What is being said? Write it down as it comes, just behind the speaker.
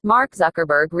Mark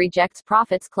Zuckerberg rejects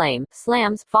prophet's claim,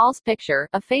 slams false picture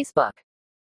of Facebook.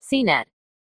 CNET.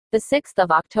 The 6th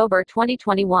of October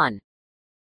 2021.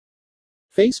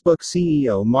 Facebook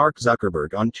CEO Mark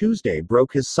Zuckerberg on Tuesday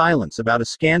broke his silence about a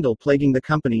scandal plaguing the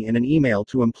company in an email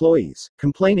to employees,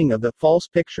 complaining of the false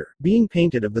picture being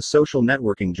painted of the social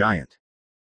networking giant.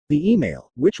 The email,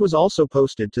 which was also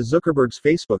posted to Zuckerberg's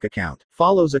Facebook account,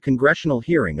 follows a congressional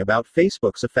hearing about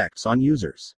Facebook's effects on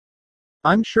users.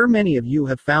 "I'm sure many of you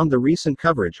have found the recent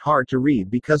coverage hard to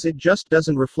read because it just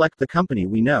doesn't reflect the company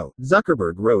we know,"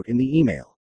 Zuckerberg wrote in the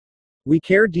email. "We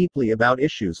care deeply about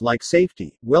issues like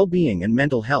safety, well-being and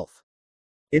mental health.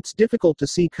 It's difficult to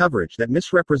see coverage that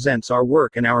misrepresents our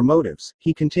work and our motives,"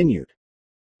 he continued.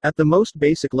 "At the most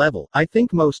basic level, I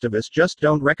think most of us just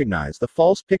don't recognize the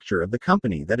false picture of the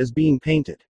company that is being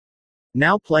painted."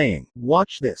 Now playing.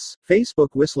 Watch this. Facebook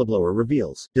whistleblower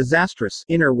reveals disastrous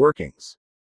inner workings.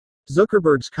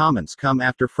 Zuckerberg's comments come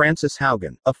after Frances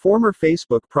Haugen, a former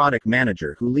Facebook product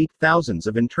manager who leaked thousands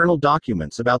of internal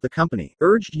documents about the company,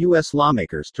 urged U.S.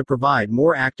 lawmakers to provide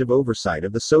more active oversight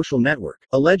of the social network,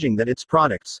 alleging that its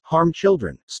products harm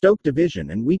children, stoke division,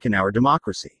 and weaken our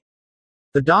democracy.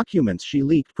 The documents she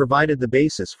leaked provided the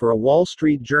basis for a Wall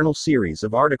Street Journal series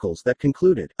of articles that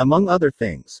concluded, among other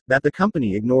things, that the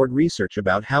company ignored research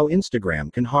about how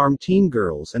Instagram can harm teen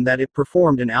girls and that it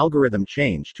performed an algorithm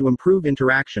change to improve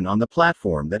interaction on the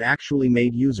platform that actually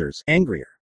made users angrier.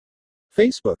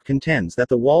 Facebook contends that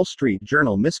the Wall Street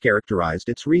Journal mischaracterized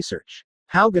its research.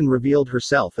 Haugen revealed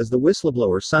herself as the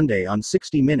whistleblower Sunday on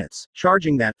 60 Minutes,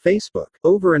 charging that Facebook,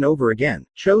 over and over again,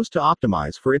 chose to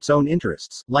optimize for its own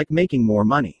interests, like making more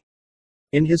money.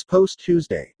 In his post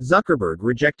Tuesday, Zuckerberg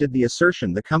rejected the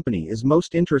assertion the company is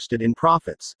most interested in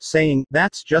profits, saying,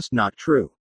 "That's just not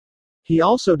true." He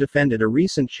also defended a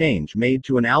recent change made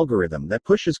to an algorithm that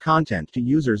pushes content to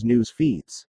users' news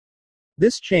feeds.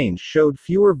 This change showed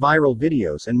fewer viral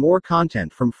videos and more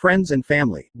content from friends and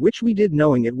family, which we did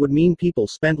knowing it would mean people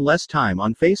spent less time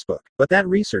on Facebook, but that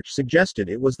research suggested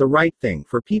it was the right thing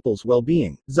for people's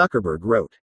well-being, Zuckerberg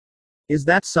wrote. Is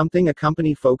that something a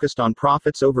company focused on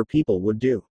profits over people would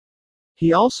do?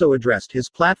 He also addressed his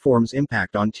platform's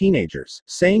impact on teenagers,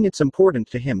 saying it's important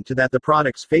to him that the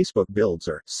products Facebook builds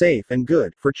are safe and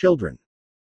good for children.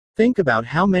 "Think about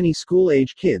how many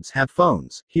school-age kids have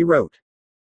phones," he wrote.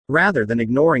 "Rather than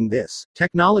ignoring this,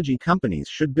 technology companies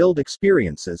should build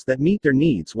experiences that meet their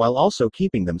needs while also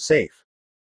keeping them safe."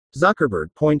 Zuckerberg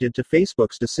pointed to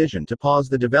Facebook's decision to pause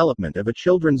the development of a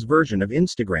children's version of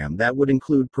Instagram that would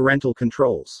include parental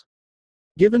controls.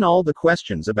 "Given all the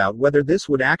questions about whether this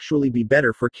would actually be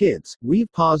better for kids,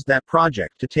 we've paused that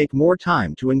project to take more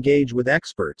time to engage with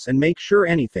experts and make sure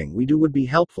anything we do would be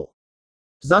helpful."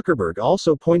 Zuckerberg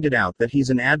also pointed out that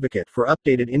he's an advocate for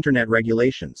updated internet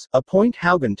regulations, a point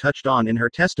Haugen touched on in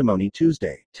her testimony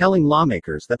Tuesday, telling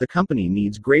lawmakers that the company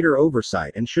needs greater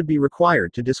oversight and should be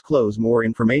required to disclose more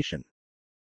information.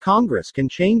 "Congress can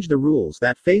change the rules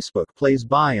that Facebook plays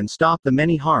by and stop the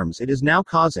many harms it is now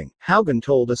causing," Haugen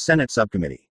told a Senate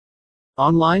subcommittee.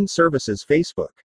 Online services Facebook.